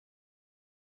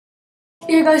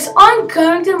Yeah guys, I'm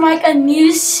going to make a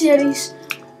new series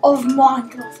of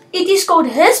Minecraft. It is called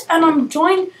Hisp and I'm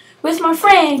joined with my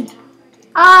friend.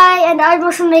 Hi, and I'm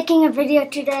also making a video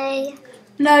today.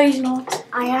 No, he's not.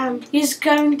 I am. He's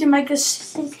going to make a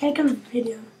second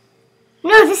video.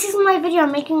 No, this is my video.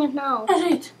 I'm making it now. That's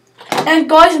it. And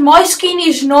guys, my skin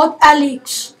is not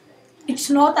Alex. It's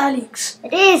not Alex.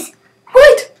 It is.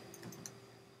 Wait!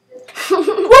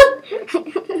 What?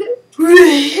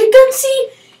 You can see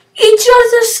each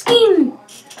other's skin.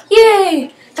 Yay!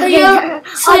 So Okay, yeah,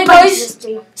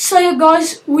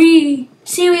 guys, we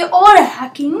are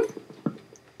hacking,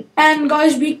 and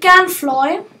guys, we can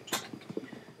fly,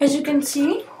 as you can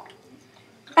see.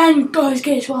 And guys,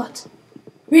 guess what?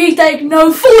 We take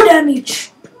no full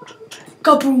damage.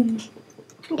 Kaboom!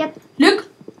 Yep.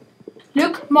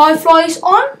 Look, my fly is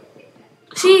on.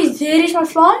 See, there is my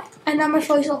fly, and now my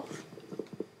fly is off.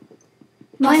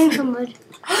 Mining some wood.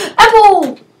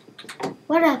 Apple!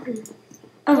 What apple?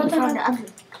 Oh, we found the apple.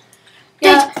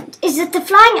 Yeah. Is it the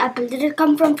flying apple? Did it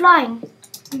come from flying?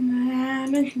 Nah, I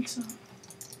don't think so.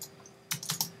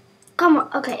 Come on.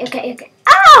 Okay.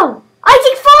 Ow! I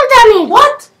take fall damage.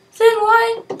 What? Then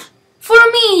why? For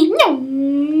me. No.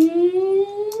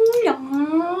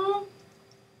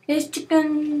 There's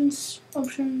chickens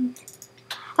option.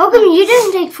 How come you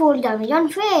didn't take fall damage?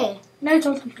 Unfair. No, it's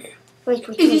not unfair. Wait.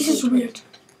 This is weird.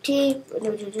 You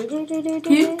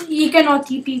cannot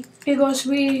TP because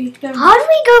we don't. How do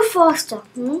we go faster?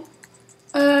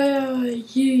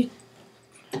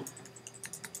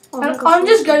 I'm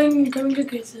just going to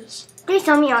get this. Please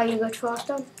tell me how you got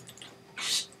faster.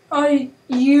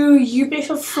 You press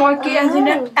the fly key and then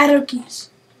the arrow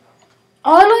keys.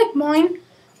 I like mine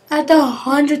at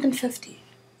 150.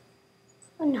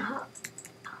 No.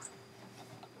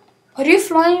 Are you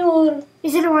flying or?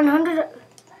 Is it 100?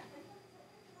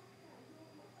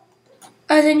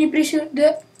 And then you press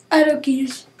the arrow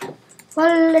keys.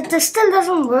 Well, it still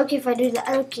doesn't work if I do the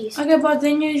arrow keys. Okay, but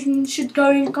then you should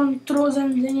go in controls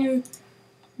and then you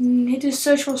need to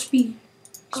search for speed.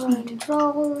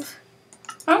 Controls.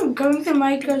 I'm going to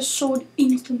make a sword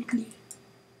instantly.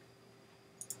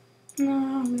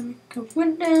 Now I'm gonna make a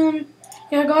wooden.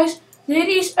 Yeah, guys, there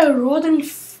is a rotten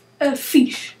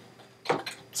fish.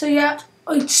 So yeah,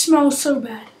 it smells so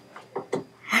bad.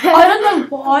 I don't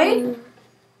know why.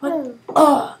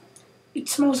 But it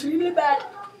smells really bad.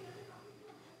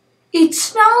 It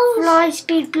smells. Fly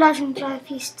speed plus and fly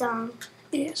fish down.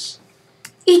 Yes.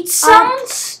 It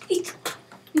sounds.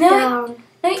 Down.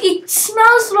 It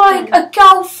smells like a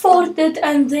cow farted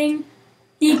and then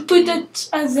you put it.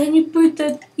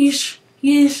 He's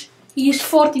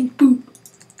farting poop.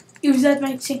 If that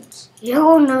makes sense.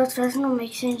 Yo, no, it does not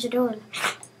make sense at all.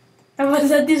 But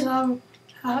that is how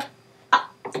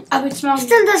it smells.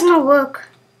 Still does not work.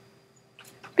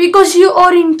 Because you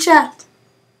are in chat.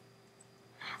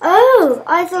 Oh,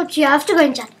 I thought you have to go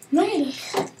in chat. No, it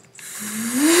is.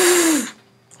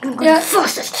 I'm going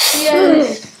fastest.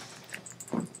 Yes.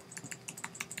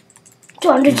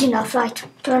 200 enough, right?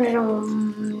 200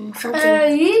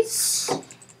 something.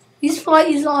 His flight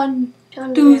is on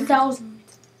 2000.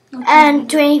 And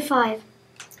 25.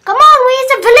 Come on, where's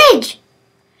the village?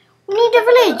 We need a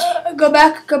village. Go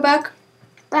back.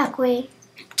 Back way.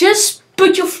 Just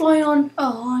put your fly on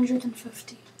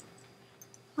 150.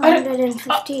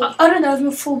 150. I don't have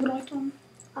my full bright on.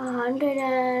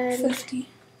 150. 50.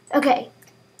 Okay.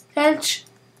 That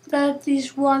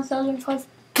is 1005.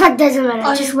 That doesn't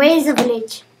matter. Just where is the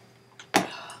village?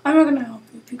 I'm not gonna help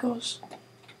you because.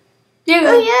 Yeah.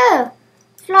 Oh yeah.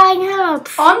 Flying help.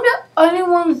 I'm the only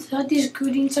one that is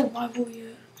good in survival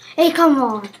here. Hey, come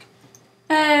on.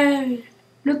 Hey,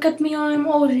 look at me. I'm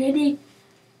already.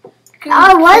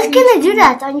 I was gonna do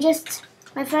that. I'm just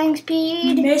my flying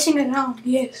speed. Messing around.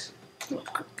 Yes.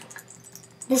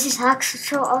 This is hacks. It's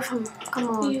so awesome. Come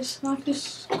on. Yes, that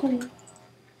is cool.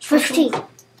 50.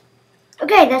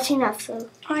 Okay, that's enough. So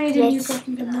I need a new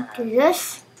fucking gun. do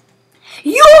this.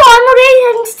 Yo,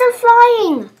 I'm still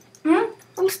flying.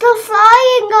 I'm still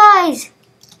flying, guys.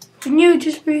 Can you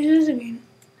just press this again?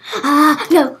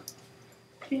 No.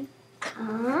 Okay.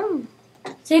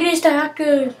 Serious the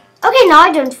hacker. Okay, now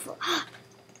I don't.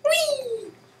 Whee!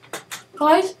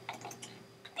 Guys,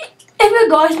 if you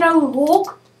guys know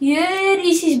Hawk, here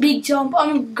is his big jump.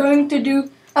 I'm going to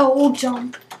do a Hawk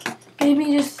jump. Let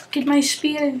me just get my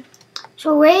spear.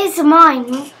 So where is the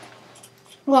mine?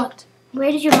 What?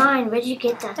 Where did you mine? Where did you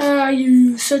get that?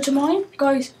 You search a mine,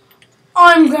 guys.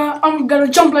 I'm gonna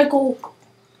jump like Hawk.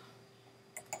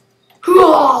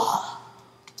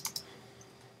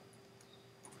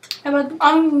 But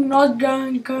I'm not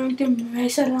going to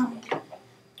mess around.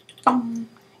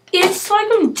 It's like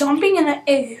I'm jumping in the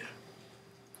air.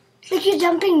 Like you're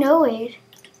jumping nowhere.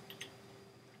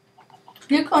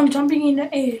 Look, I'm jumping in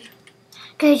the air.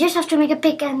 Okay, you just have to make a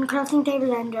pick and crafting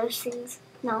table and those things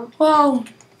now. Wow.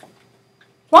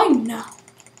 Why now?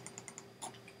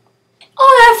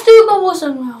 I have to go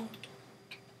also now.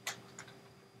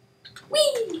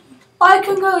 Whee! I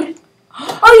can go.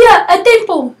 Oh yeah, a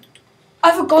temple.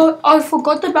 I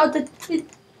forgot about the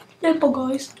temple,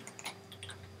 guys.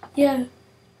 Yeah.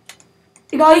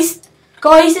 Guys,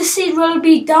 the seed will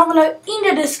be down below in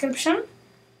the description.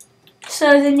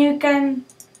 So then you can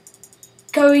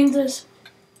go in this.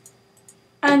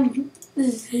 And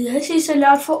this is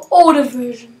allowed for all the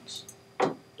versions.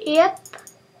 Yep.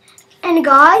 And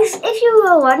guys, if you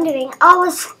were wondering, I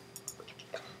was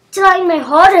trying my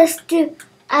hardest to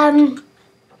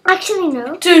actually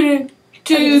no. To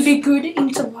be good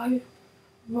in survival.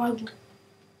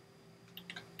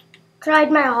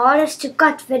 Tried my hardest to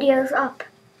cut videos up.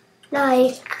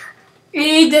 Like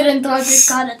He didn't try to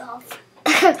cut it off.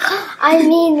 I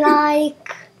mean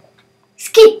like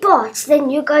skip parts, then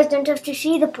you guys don't have to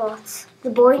see the parts, the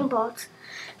boring parts.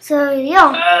 So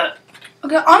yeah.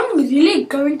 Okay, I'm really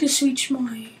going to switch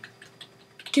my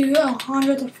to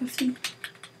 150.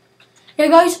 Yeah,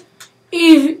 guys,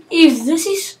 if this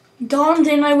is done,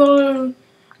 then I will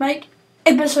make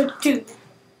episode 2.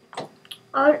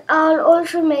 I'll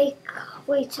also make.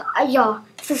 Wait, yeah,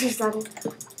 this is done.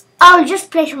 I'll just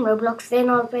play some Roblox, then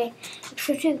I'll play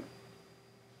episode 2.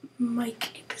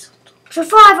 Make episode 2. So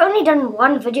far, I've only done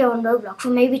one video on Roblox, or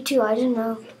maybe 2. I don't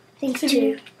know. I think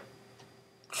 2.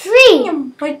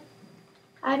 3. Wait,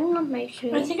 I don't know, maybe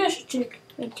 3. I think I should check.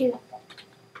 Me too.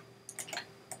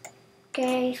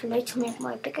 Okay, so let's make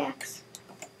my pickaxe.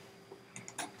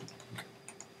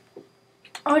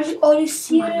 Are you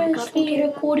seriously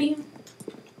recording?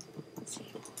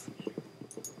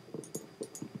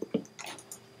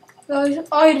 Guys,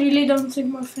 I really don't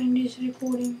think my friend is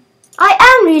recording. I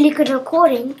am really good at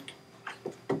recording.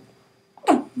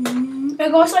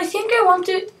 Guys, I think I want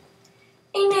to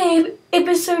in a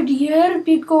episode here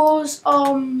because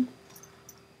I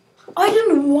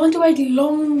don't want to wait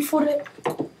long for the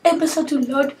episode to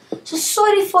load. So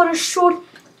sorry for a short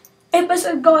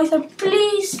episode, guys, and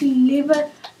please leave a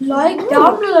like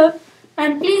down below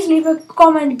and please leave a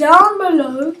comment down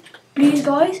below, please,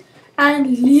 guys, and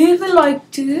leave a like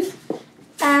too,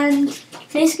 and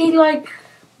let's get like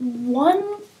 1,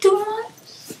 2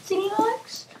 likes, 3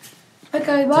 likes.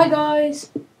 Okay, bye guys.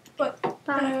 But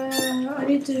I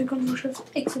need to control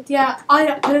exit. Yeah,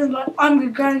 I'm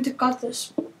going to cut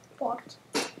this part.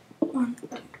 1,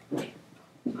 2, 3,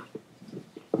 4,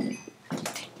 5.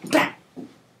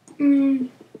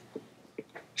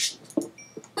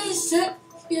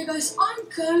 Yeah, guys, I'm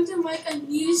going to make a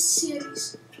new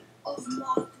series of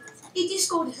Minecraft. It is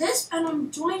called Hisp, and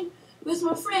I'm joined with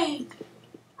my friend.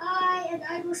 Hi, and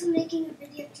I'm also making a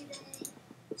video today.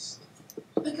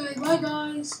 Okay, bye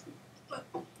guys. But,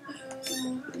 I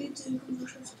need to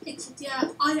control exit.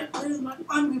 Yeah, I'm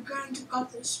going to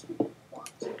cut this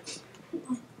part.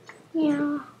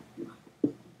 Yeah.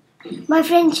 My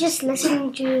friend's just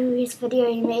listening to his video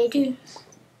he made.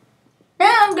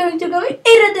 Now I'm going to go edit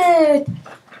it.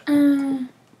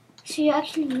 So you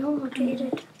actually know how to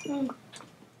edit.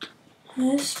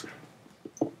 Yes.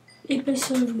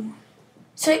 Episode 1.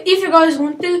 So if you guys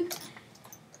want to,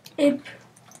 ep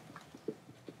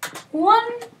 1,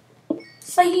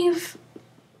 saving.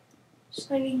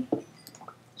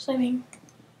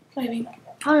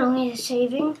 How long is it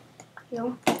saving?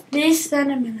 Yo. Less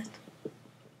than a minute.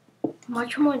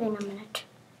 Much more than a minute.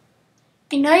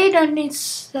 You know you don't need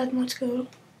that much coal.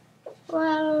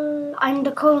 Well, I'm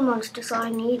the coal monster, so I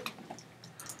need.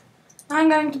 I'm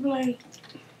going to play.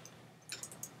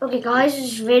 Okay, guys,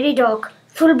 it's very dark.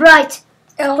 Full bright.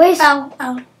 Where's...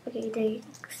 Ow. Okay, there you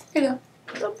Here go.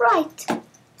 Full bright.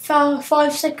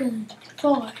 5 seconds.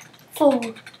 5, 4,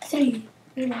 3,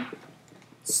 2,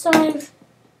 5.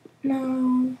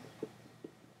 No.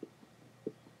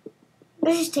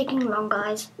 This is taking long,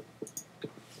 guys.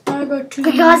 I got 2.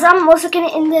 Okay, guys, I'm also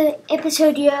gonna end the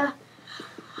episode here.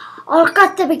 I'll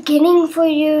cut the beginning for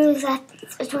you. That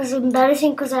it was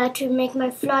embarrassing because I had to make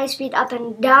my fly speed up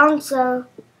and down. So,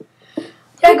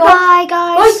 Yeah, goodbye,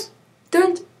 guys. Wait,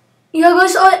 don't. Yeah,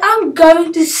 guys, I am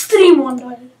going to stream one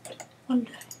day.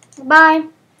 Bye.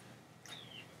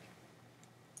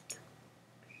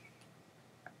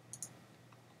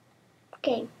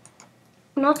 Okay,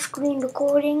 not screen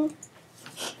recording.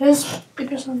 Yes,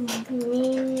 episode 1.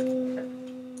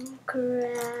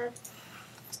 Minecraft.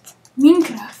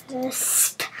 Minecraft.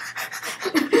 Yes.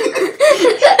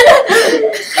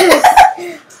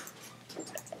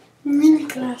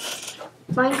 Minecraft.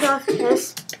 Minecraft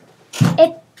has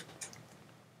it.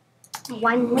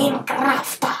 One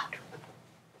Minecrafter.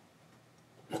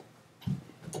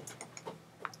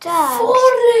 tag. Voor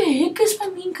de heck is my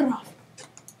Minecraft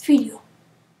video.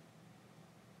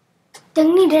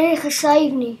 Dink nie dit het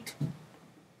gesave nie.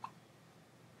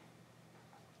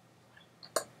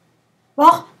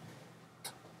 Wag.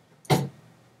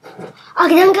 Ek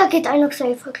dink ek het eintlik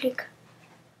save geklik.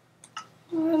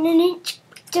 Nee.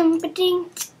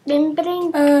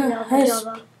 Hisp.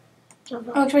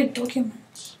 Java. Oh, ek weet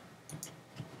documents.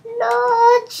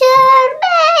 Not your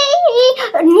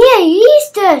me. Nee, hier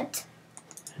is dit.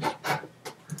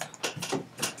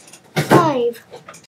 Save.